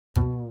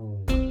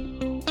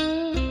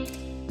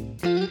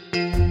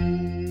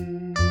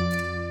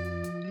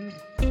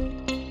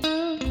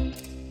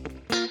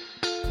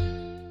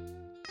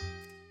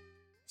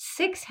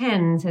6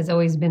 hens has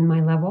always been my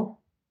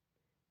level.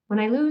 When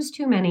I lose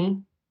too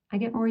many, I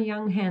get more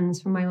young hens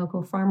from my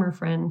local farmer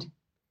friend.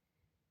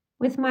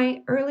 With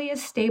my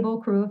earliest stable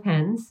crew of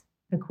hens,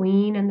 the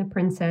queen and the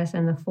princess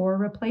and the 4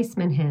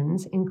 replacement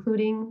hens,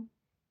 including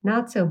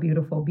not so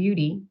beautiful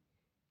Beauty,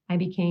 I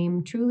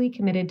became truly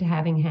committed to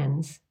having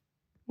hens.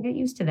 I got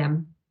used to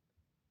them.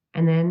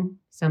 And then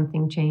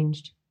something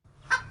changed.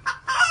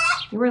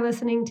 You are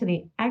listening to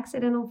the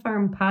Accidental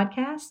Farm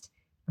Podcast,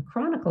 a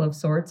chronicle of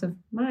sorts of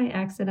my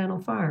accidental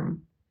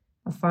farm,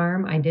 a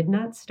farm I did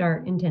not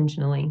start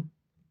intentionally.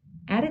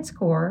 At its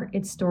core,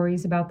 it's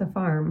stories about the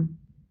farm,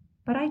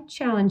 but I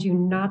challenge you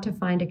not to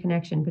find a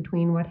connection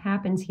between what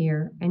happens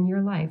here and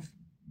your life.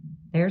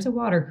 There's a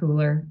water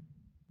cooler,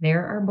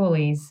 there are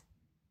bullies,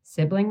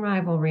 sibling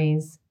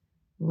rivalries,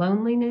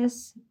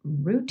 loneliness,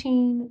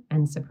 routine,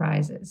 and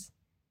surprises.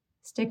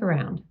 Stick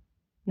around,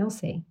 you'll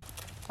see.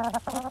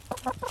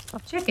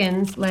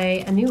 Chickens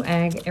lay a new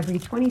egg every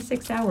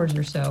 26 hours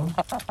or so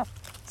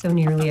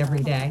nearly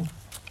every day.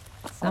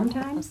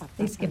 Sometimes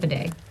they skip a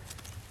day.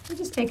 They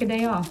just take a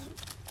day off.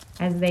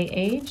 As they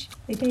age,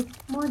 they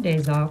take more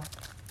days off.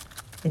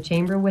 The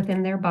chamber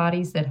within their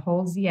bodies that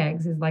holds the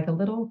eggs is like a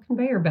little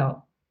conveyor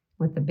belt,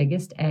 with the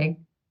biggest egg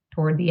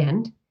toward the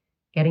end,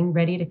 getting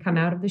ready to come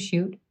out of the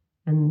chute,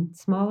 and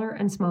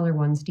smaller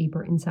ones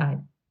deeper inside.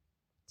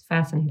 It's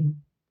fascinating.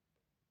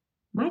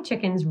 My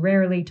chickens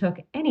rarely took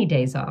any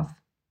days off,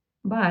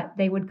 but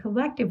they would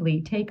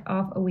collectively take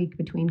off a week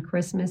between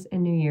Christmas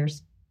and New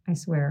Year's, I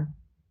swear.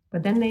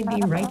 But then they'd be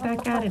right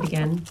back at it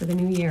again for the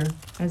new year,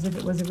 as if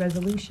it was a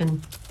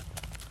resolution.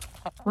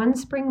 One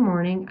spring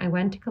morning, I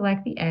went to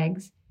collect the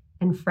eggs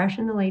and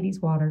freshen the lady's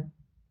water.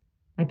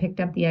 I picked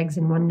up the eggs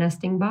in one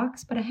nesting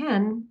box, but a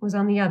hen was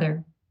on the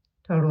other.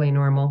 Totally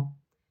normal.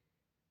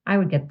 I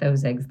would get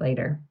those eggs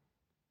later.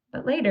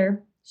 But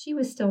later, she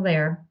was still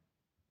there.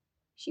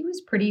 She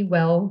was pretty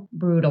well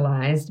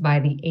brutalized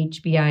by the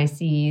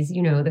HBICs,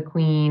 the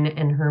queen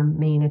and her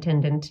main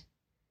attendant.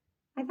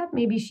 I thought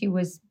maybe she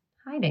was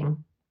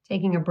hiding,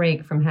 taking a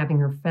break from having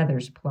her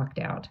feathers plucked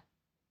out.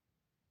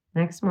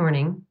 Next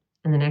morning,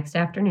 and the next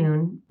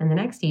afternoon, and the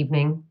next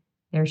evening,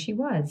 there she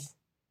was.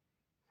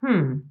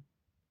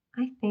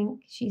 I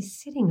think she's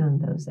sitting on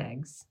those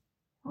eggs,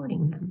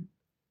 hoarding them,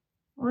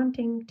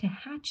 wanting to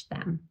hatch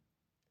them.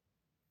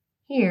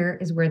 Here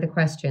is where the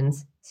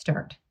questions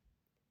start.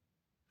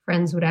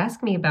 Friends would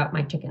ask me about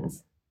my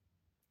chickens.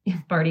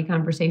 If party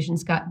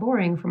conversations got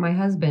boring for my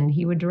husband,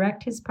 he would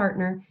direct his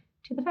partner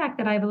to the fact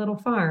that I have a little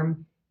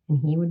farm,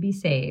 and he would be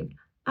saved.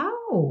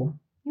 Oh,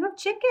 you have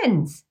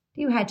chickens.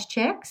 Do you hatch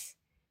chicks?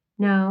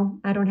 No,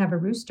 I don't have a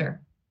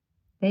rooster.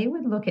 They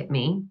would look at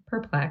me,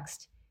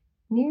 perplexed,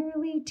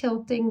 nearly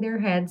tilting their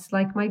heads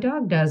like my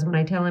dog does when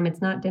I tell him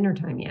it's not dinner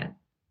time yet.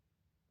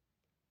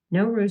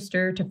 No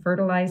rooster to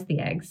fertilize the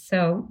eggs,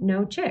 so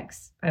no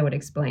chicks, I would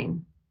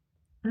explain.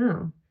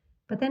 Oh,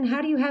 but then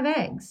how do you have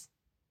eggs?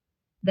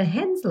 The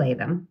hens lay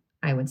them,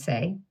 I would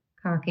say,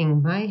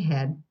 cocking my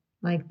head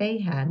like they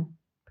had,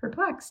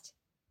 perplexed.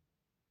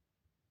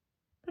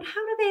 But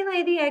how do they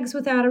lay the eggs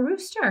without a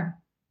rooster?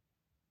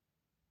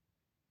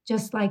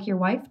 Just like your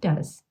wife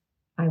does,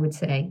 I would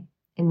say,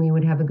 and we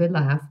would have a good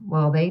laugh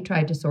while they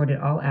tried to sort it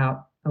all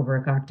out over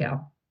a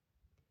cocktail.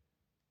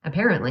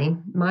 Apparently,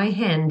 my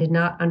hen did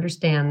not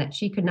understand that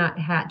she could not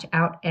hatch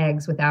out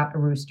eggs without a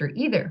rooster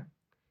either.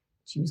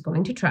 She was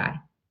going to try.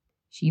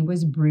 She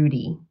was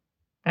broody.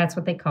 That's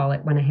what they call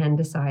it when a hen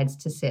decides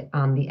to sit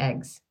on the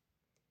eggs.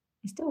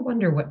 I still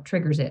wonder what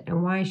triggers it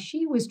and why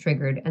she was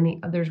triggered and the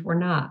others were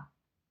not.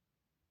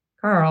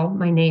 Carl,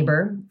 my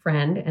neighbor,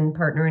 friend, and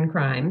partner in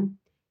crime,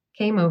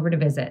 came over to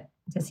visit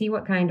to see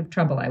what kind of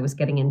trouble I was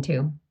getting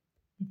into.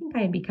 I think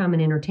I had become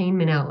an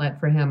entertainment outlet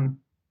for him.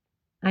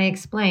 I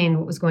explained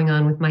what was going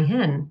on with my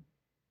hen.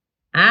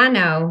 I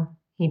know,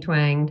 he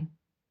twanged.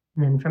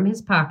 And then from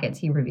his pockets,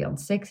 he revealed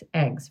 6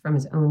 eggs from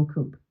his own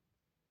coop.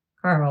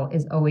 Carl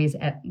is always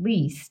at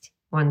least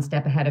one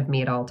step ahead of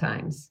me at all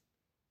times.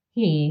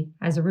 He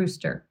has a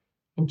rooster,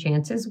 and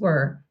chances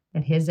were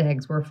that his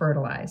eggs were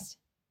fertilized.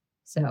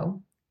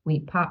 So we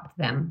popped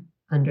them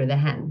under the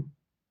hen.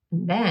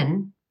 And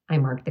then I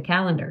marked the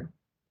calendar.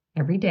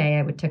 Every day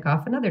I would tick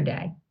off another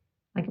day,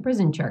 like a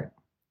prison chart,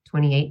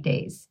 28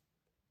 days.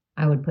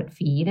 I would put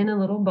feed in a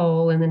little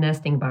bowl in the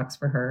nesting box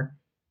for her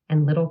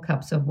and little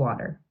cups of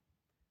water.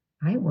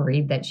 I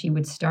worried that she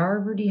would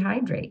starve or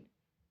dehydrate.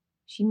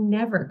 She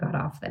never got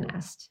off the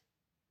nest.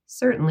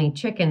 Certainly,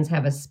 chickens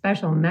have a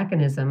special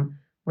mechanism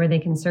where they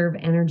conserve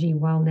energy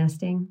while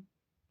nesting.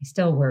 I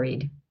still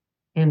worried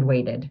and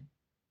waited.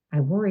 I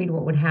worried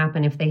what would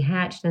happen if they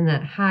hatched in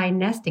that high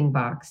nesting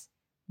box.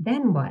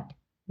 Then what?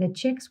 The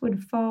chicks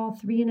would fall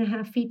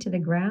 3.5 feet to the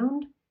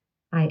ground?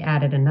 I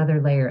added another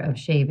layer of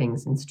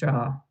shavings and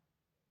straw.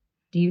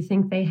 Do you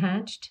think they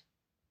hatched?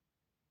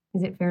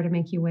 Is it fair to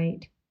make you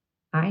wait?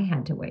 I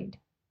had to wait.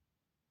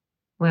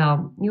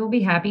 Well, you'll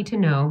be happy to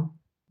know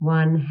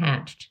one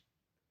hatched.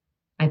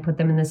 I put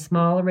them in the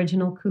small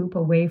original coop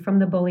away from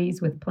the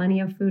bullies with plenty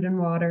of food and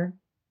water.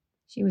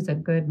 She was a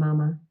good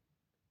mama,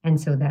 and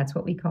so that's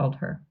what we called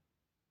her.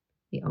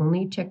 the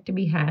only chick to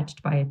be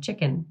hatched by a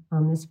chicken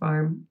on this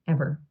farm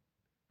ever.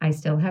 I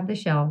still have the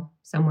shell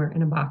somewhere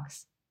in a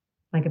box,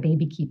 like a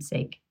baby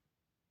keepsake.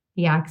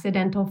 The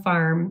accidental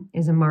farm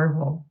is a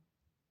marvel.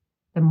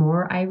 The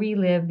more I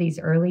relive these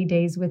early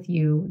days with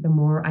you, the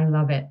more I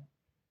love it.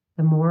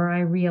 The more I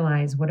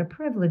realize what a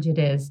privilege it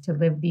is to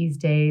live these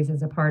days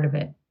as a part of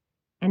it.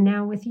 And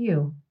now with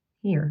you,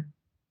 here.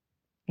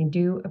 I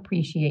do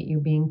appreciate you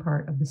being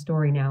part of the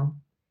story now,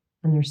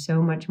 and there's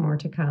so much more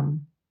to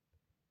come.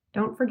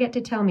 Don't forget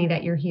to tell me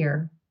that you're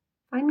here.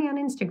 Find me on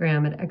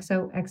Instagram at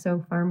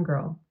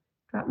XOXOFarmGirl.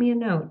 Drop me a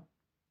note.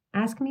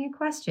 Ask me a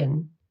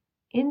question.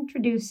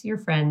 Introduce your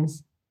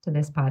friends to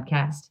this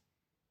podcast.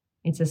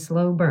 It's a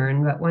slow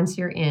burn, but once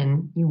you're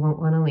in, you won't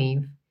want to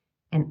leave.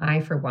 And I,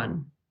 for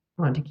one,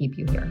 want to keep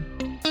you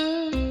here.